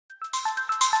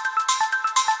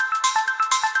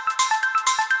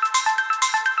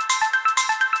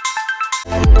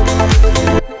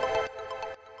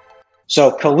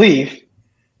So Kaleef,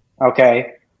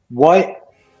 okay,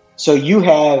 so you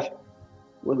have,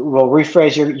 we'll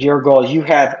rephrase your goal. You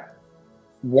have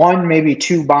one, maybe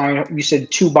two you said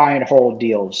two buy and hold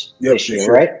deals this year,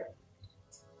 right?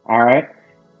 All right.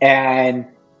 And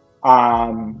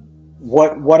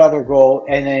what other goal?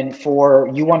 And then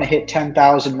you want to hit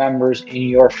 10,000 members in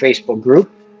your Facebook group.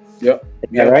 Yep. Is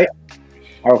that right?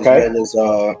 Okay. As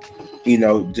well as, you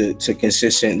know, to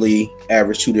consistently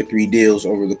average 2 to 3 deals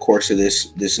over the course of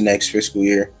this next fiscal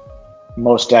year.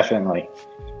 Most definitely.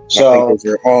 So I think those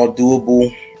are all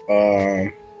doable,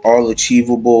 all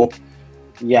achievable.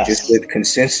 Yes. Just with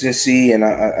consistency. And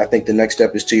I think the next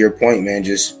step is, to your point, man,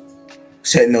 just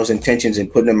setting those intentions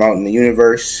and putting them out in the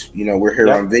universe. You know, we're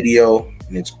here on video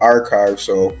and it's archived,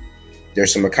 so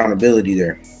there's some accountability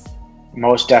there.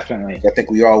 Most definitely. I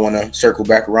think we all want to circle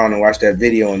back around and watch that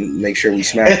video and make sure we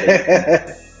smash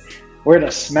it. We're going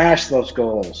to smash those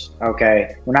goals,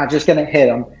 okay? We're not just going to hit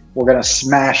them. We're going to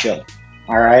smash them,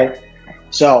 all right?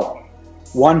 So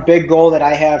one big goal that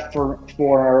I have for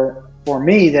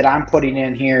me that I'm putting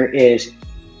in here is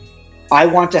I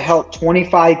want to help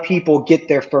 25 people get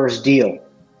their first deal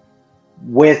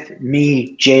with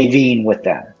me JVing with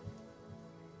them,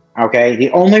 okay? The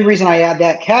only reason I add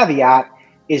that caveat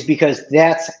is because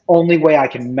that's the only way I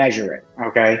can measure it,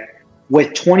 okay?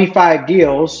 With 25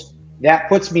 deals, that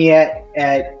puts me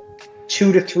at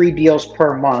 2 to 3 deals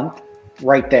per month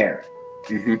right there,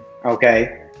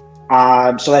 okay?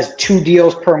 So that's 2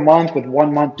 deals per month, with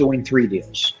 1 month doing 3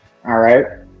 deals, all right?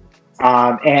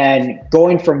 And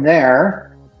going from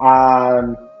there, I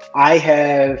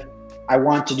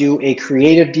want to do a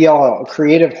creative deal, a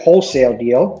creative wholesale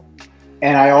deal,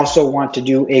 and I also want to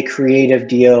do a creative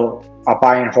deal, a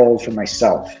buy and hold for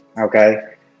myself, okay?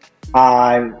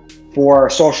 For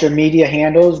social media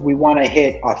handles, we want to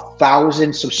hit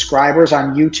 1,000 subscribers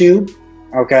on YouTube,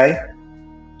 okay?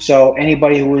 So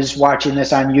anybody who is watching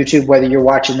this on YouTube, whether you're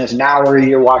watching this now or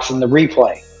you're watching the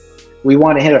replay, we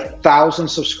want to hit 1,000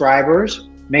 subscribers.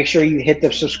 Make sure you hit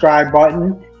the subscribe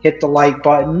button, hit the like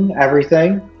button,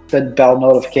 everything, the bell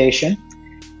notification,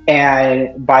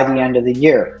 and by the end of the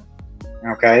year,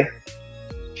 okay?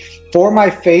 For my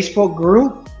Facebook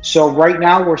group, so right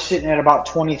now we're sitting at about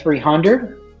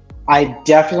 2,300. I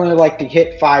definitely like to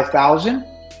hit 5,000,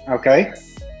 okay?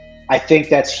 I think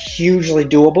that's hugely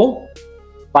doable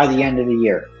by the end of the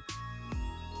year,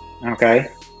 okay?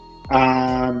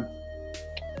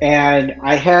 And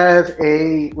I have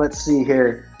let's see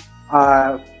here.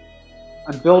 I'm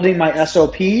building my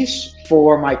SOPs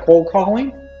for my cold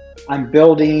calling. I'm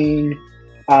building,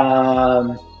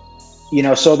 you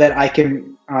know, so that I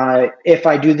can, if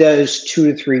I do those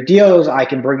 2 to 3 deals, I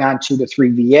can bring on 2 to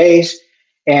 3 VAs,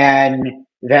 and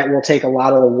that will take a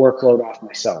lot of the workload off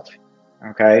myself.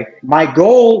 Okay. My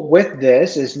goal with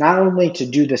this is not only to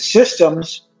do the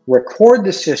systems, record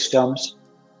the systems,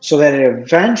 so that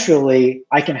eventually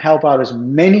I can help out as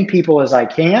many people as I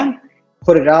can,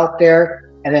 put it out there,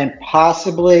 and then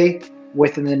possibly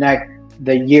within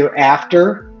the year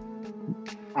after,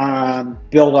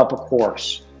 build up a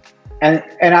course. And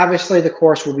obviously the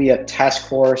course will be a test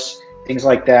course, things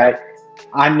like that.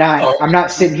 I'm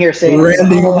not sitting here saying,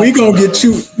 Randy, we gonna get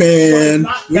you, man.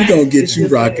 We gonna get you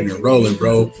rocking and rolling,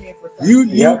 bro.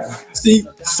 You see,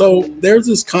 so there's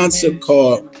this concept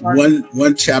called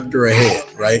one chapter ahead,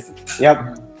 right?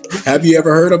 Yep. Have you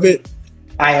ever heard of it?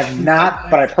 I have not,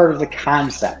 but I've heard of the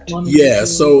concept. Yeah.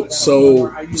 So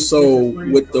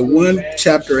with the one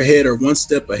chapter ahead or one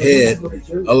step ahead,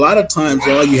 a lot of times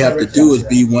all you have to do is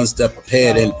be one step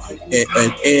ahead, and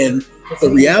the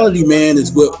reality, man,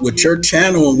 is with your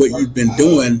channel and what you've been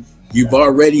doing, you've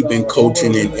already been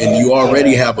coaching and you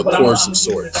already have a course of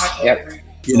sorts. Yep.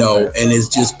 You know, and it's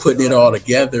just putting it all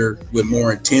together with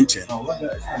more intention.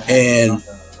 And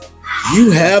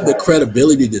you have the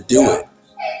credibility to do it,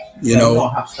 you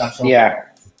know? Yeah.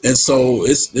 And so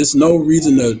it's no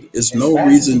reason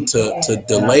to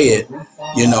delay it,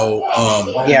 you know.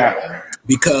 Yeah.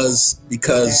 Because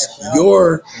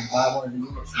you're,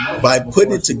 by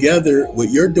putting it together,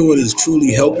 what you're doing is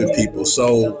truly helping people.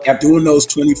 So doing those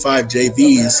 25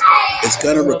 JVs, it's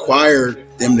going to require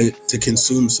them to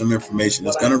consume some information.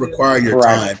 It's going to require your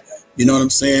time. You know what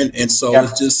I'm saying? And so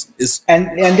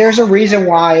and there's a reason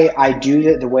why I do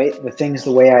the things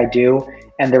the way I do.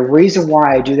 And the reason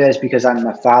why I do that is because I'm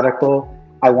methodical.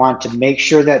 I want to make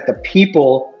sure that the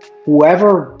people,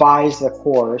 whoever buys the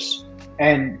course,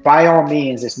 and by all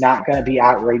means, it's not going to be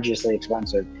outrageously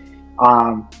expensive,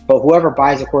 but whoever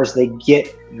buys the course, they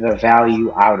get the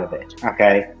value out of it,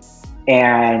 okay?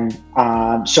 And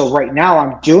so right now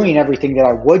I'm doing everything that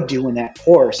I would do in that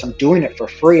course. I'm doing it for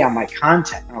free on my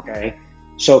content. Okay.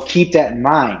 So keep that in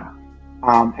mind.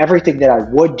 Everything that I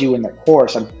would do in the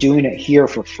course, I'm doing it here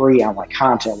for free on my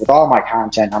content, with all my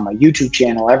content on my YouTube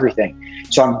channel, everything.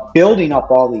 So I'm building up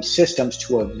all these systems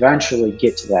to eventually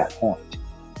get to that point.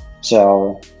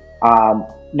 So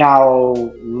now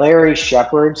Larry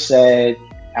Shepard said,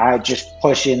 I just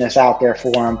pushing this out there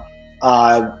for him.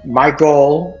 My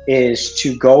goal is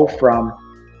to go from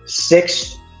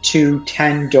 6 to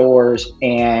 10 doors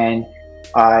and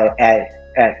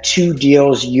at 2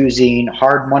 deals using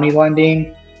hard money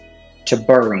lending to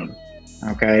burring.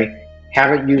 Okay,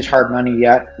 haven't used hard money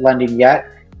lending yet.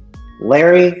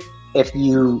 Larry, if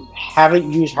you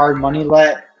haven't used hard money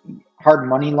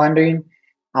lending,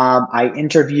 I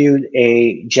interviewed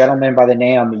a gentleman by the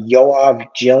name of Yoav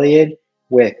Gilead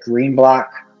with Green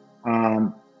Block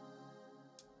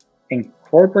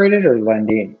Incorporated or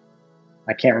Lending.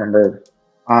 I can't remember.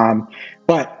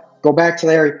 But go back to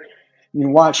Larry. You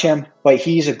can watch him, but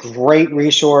he's a great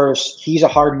resource. He's a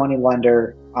hard money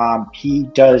lender. He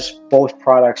does both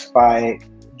products by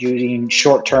using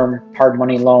short-term hard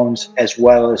money loans as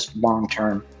well as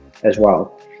long-term as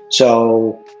well.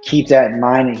 So keep that in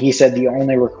mind. And he said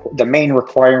the main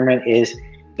requirement is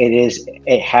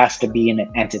it has to be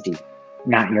an entity,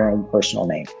 not your own personal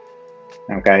name.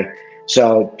 Okay.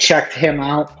 So check him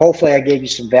out. Hopefully I gave you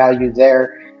some value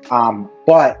there.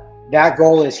 But that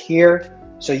goal is here.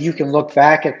 So you can look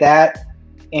back at that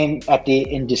in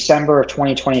December of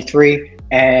 2023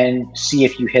 and see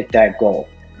if you hit that goal.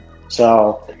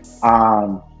 So,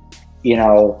 you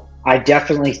know, I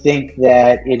definitely think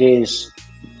that it is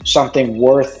something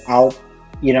worth out,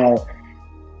 you know,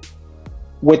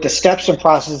 with the steps and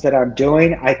process that I'm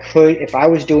doing. I could, if I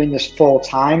was doing this full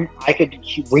time, I could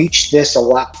reach this a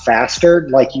lot faster,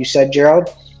 like you said, Gerald.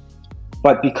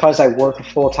 But because I work a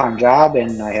full-time job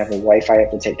and I have a wife I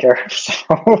have to take care of,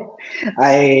 so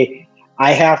I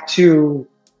have to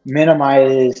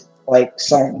minimize like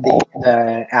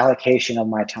the allocation of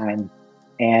my time.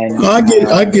 And I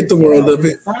get the world of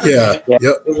it. Yeah.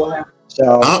 Yep.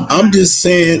 So I'm just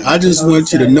saying, I just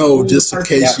want you to know, just in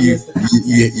case you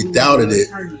doubted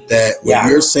it, that what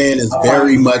you're saying is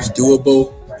very much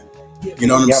doable. You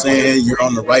know what I'm saying? You're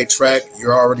on the right track.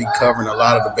 You're already covering a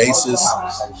lot of the bases,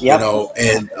 you know,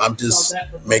 and I'm just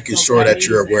making sure that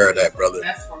you're aware of that, brother.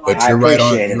 But you're right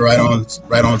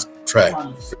on track.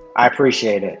 I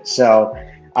appreciate it. So,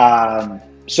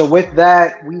 so with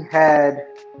that, we had,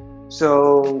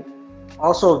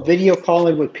 also video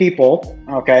calling with people.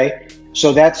 Okay.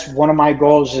 So that's one of my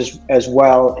goals as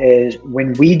well, is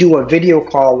when we do a video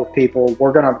call with people,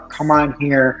 we're going to come on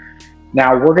here.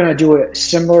 Now we're going to do it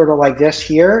similar to like this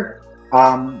here.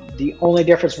 The only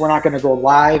difference, we're not going to go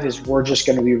live, is we're just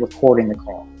going to be recording the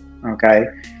call. Okay.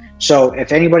 So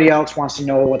if anybody else wants to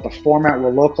know what the format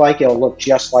will look like, it'll look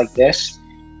just like this.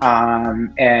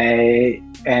 And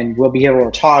we'll be able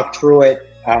to talk through it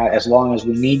as long as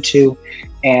we need to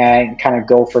and kind of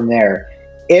go from there.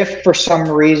 If for some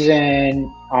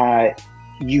reason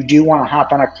you do want to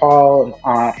hop on a call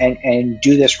and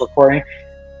do this recording,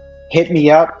 hit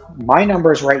me up. My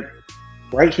number is right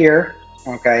here,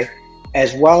 okay,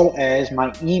 as well as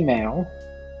my email.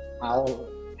 I'll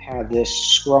have this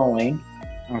scrolling,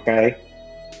 okay,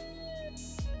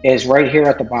 is right here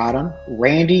at the bottom.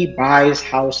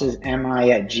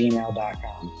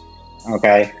 randybuyshousesmi@gmail.com.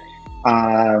 Okay.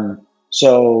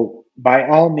 So by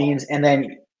all means, and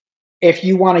then if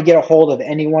you want to get a hold of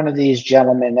any one of these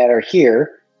gentlemen that are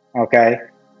here, okay,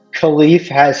 Kaleef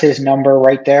has his number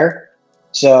right there.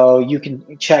 So you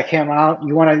can check him out.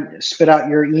 You want to spit out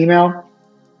your email?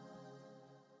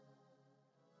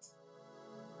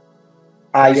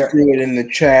 I threw it in the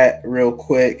chat real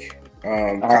quick.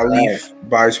 Kaleef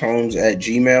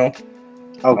buyshomes@gmail.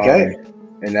 Okay.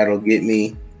 And that'll get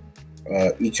me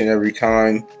each and every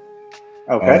time.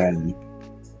 Okay.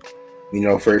 You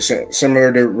know, for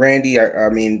similar to Randy, I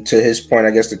mean, to his point,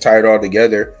 I guess to tie it all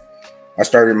together, I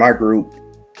started my group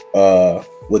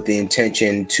with the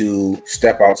intention to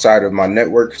step outside of my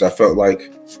network, because I felt like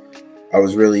I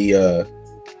was really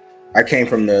I came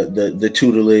from the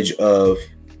tutelage of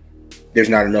there's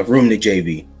not enough room to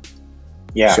JV.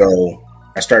 Yeah. So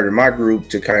I started my group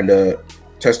to kind of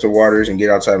test the waters and get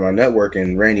outside my network,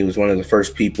 and Randy was one of the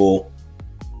first people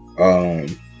I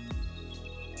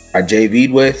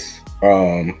JV'd with.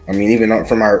 I mean, even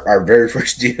from our very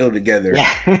first deal together.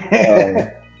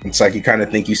 Yeah. It's like you kind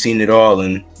of think you've seen it all,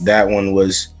 and that one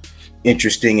was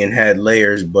interesting and had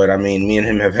layers. But I mean, me and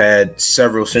him have had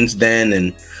several since then,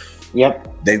 and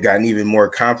they've gotten even more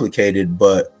complicated.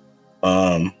 But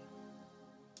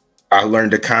I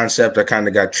learned the concept. I kind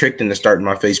of got tricked into starting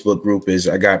my Facebook group. Is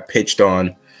I got pitched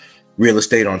on real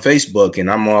estate on Facebook,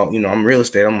 and I'm all, I'm real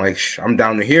estate. I'm like, I'm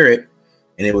down to hear it.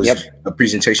 And it was a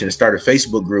presentation to start a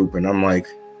Facebook group. And I'm like,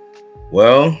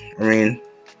 well, I mean,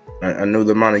 I knew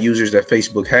the amount of users that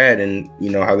Facebook had, and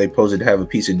how they posed to have a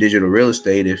piece of digital real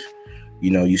estate. If,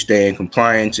 you stay in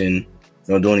compliance and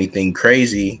don't do anything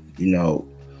crazy, we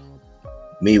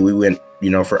went,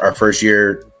 for our first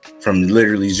year from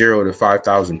literally 0 to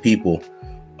 5,000 people,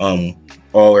 all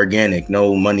organic,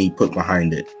 no money put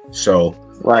behind it. So,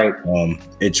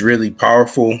 it's really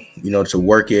powerful, to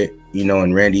work it,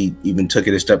 and Randy even took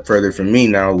it a step further from me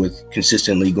now with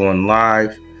consistently going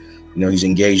live. He's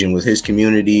engaging with his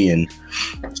community and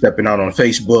stepping out on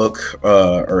Facebook,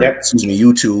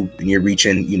 YouTube, and you're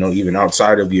reaching, even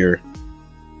outside of your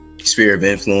sphere of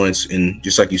influence. And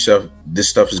just like yourself, this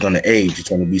stuff is going to age. It's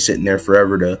going to be sitting there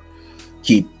forever to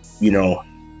keep,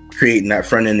 creating that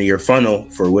front end of your funnel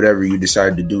for whatever you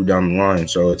decide to do down the line.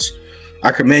 So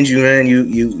I commend you, man.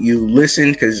 You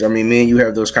listen, because me and you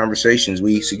have those conversations.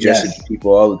 We suggest it to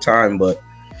people all the time, but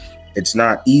it's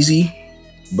not easy,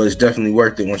 but it's definitely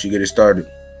worth it once you get it started.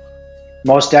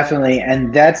 Most definitely.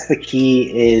 And that's the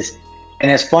key is, and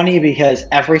it's funny because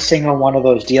every single one of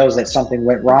those deals that something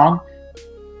went wrong,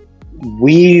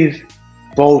 we've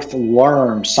both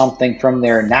learned something from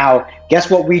there. Now, guess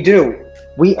what we do?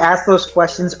 We ask those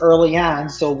questions early on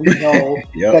so we know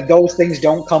that those things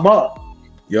don't come up.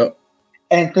 Yep.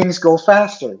 And things go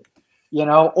faster,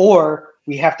 or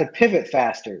we have to pivot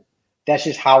faster. That's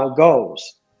just how it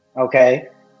goes. Okay.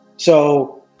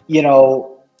 So,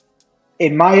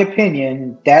 in my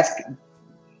opinion, that's,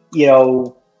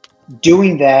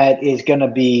 doing that is going to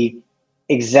be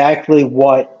exactly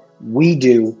what we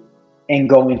do in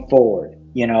going forward.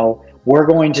 We're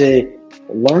going to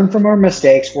learn from our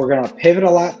mistakes. We're going to pivot a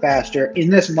lot faster. In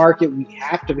this market, we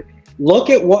have to look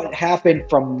at what happened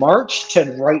from March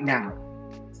to right now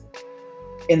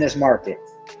in this market.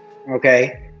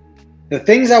 Okay. The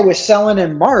things I was selling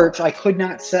in March, I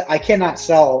cannot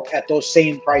sell at those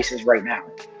same prices right now.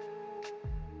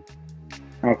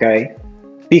 Okay.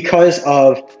 Because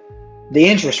of the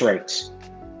interest rates.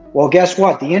 Well, guess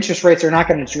what? The interest rates are not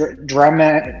going to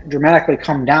dramatically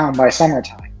come down by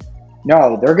summertime.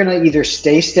 No, they're going to either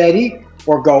stay steady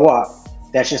or go up.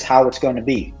 That's just how it's going to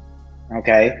be.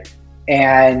 Okay.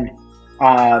 And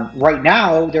right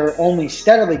now, they're only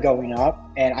steadily going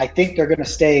up, and I think they're going to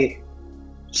stay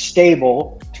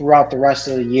stable throughout the rest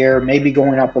of the year, maybe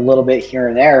going up a little bit here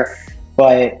and there.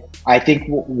 But I think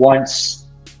once,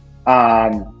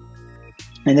 and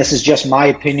this is just my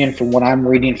opinion from what I'm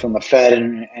reading from the Fed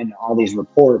and all these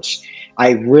reports,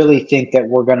 I really think that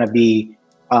we're going to be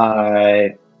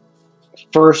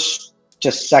first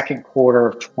to second quarter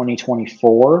of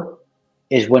 2024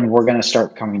 is when we're going to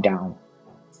start coming down.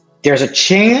 There's a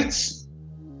chance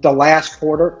the last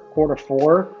quarter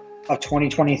 4 of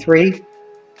 2023,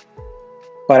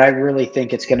 but I really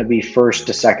think it's going to be first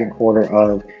to second quarter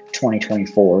of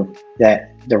 2024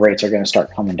 that the rates are going to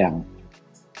start coming down.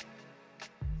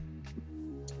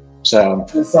 So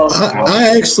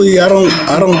I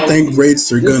don't think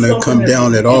rates are going to come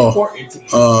down at all,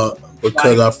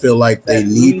 because I feel like they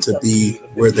need to be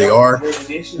where they are.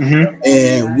 Mm-hmm.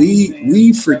 And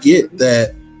we forget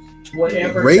that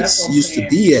rates used to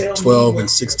be at 12 and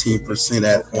 16%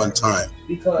 at one time.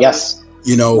 Yes.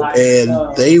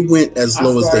 And they went as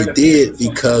low as they did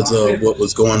because of what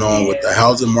was going on with the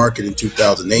housing market in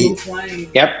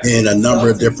 2008. Yep. And a number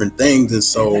of different things. And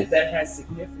so,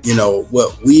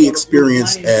 what we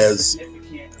experience as,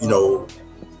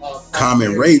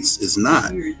 common rates is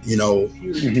not,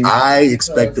 Mm-hmm. I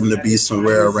expect them to be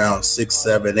somewhere around 6,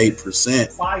 7,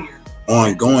 8%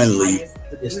 ongoingly.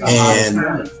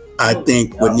 And I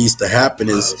think what needs to happen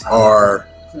is our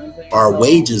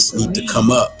wages need to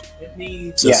come up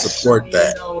to support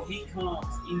that.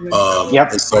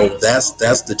 And so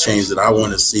that's the change that I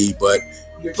want to see. But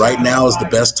right now is the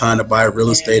best time to buy real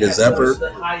estate as ever.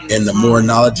 And the more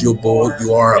knowledgeable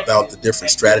you are about the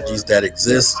different strategies that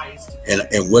exist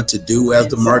and what to do as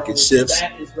the market shifts,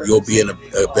 you'll be in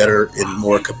a better and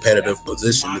more competitive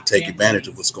position to take advantage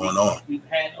of what's going on.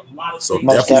 So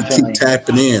definitely keep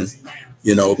tapping in.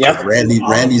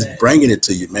 Randy's bringing it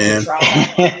to you, man.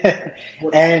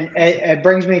 And it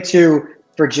brings me to,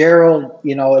 for Gerald,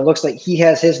 it looks like he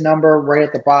has his number right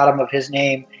at the bottom of his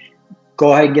name.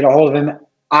 Go ahead and get a hold of him.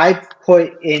 I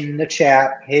put in the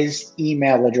chat his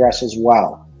email address as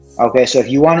well. Okay, so if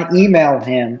you want to email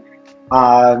him,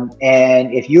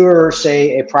 and if you're,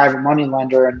 say, a private money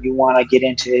lender and you want to get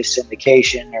into his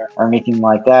syndication or anything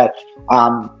like that,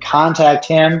 contact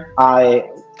him.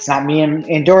 It's not me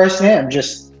endorsing it. I'm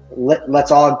just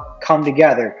let's all come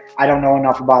together. I don't know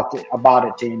enough about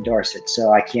it to endorse it,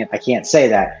 so I can't say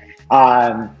that.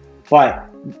 But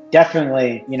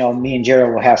definitely, you know, me and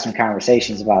Jared will have some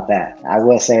conversations about that. I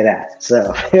will say that.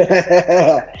 So,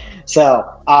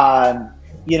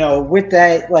 you know, with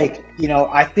that, like, you know,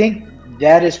 I think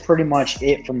that is pretty much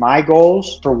it for my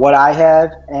goals, for what I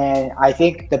have. And I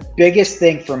think the biggest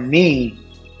thing for me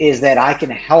is that I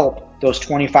can help those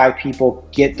 25 people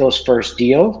get those first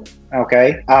deals.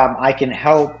 Okay. I can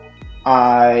help,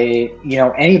 you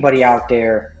know, anybody out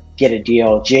there get a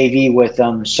deal, JV with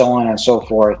them, so on and so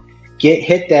forth.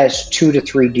 Hit that 2 to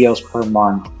 3 deals per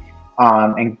month,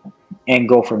 and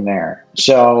go from there.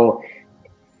 So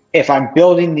if I'm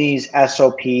building these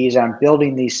SOPs, I'm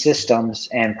building these systems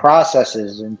and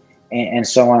processes and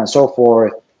so on and so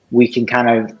forth, we can kind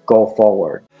of go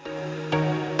forward.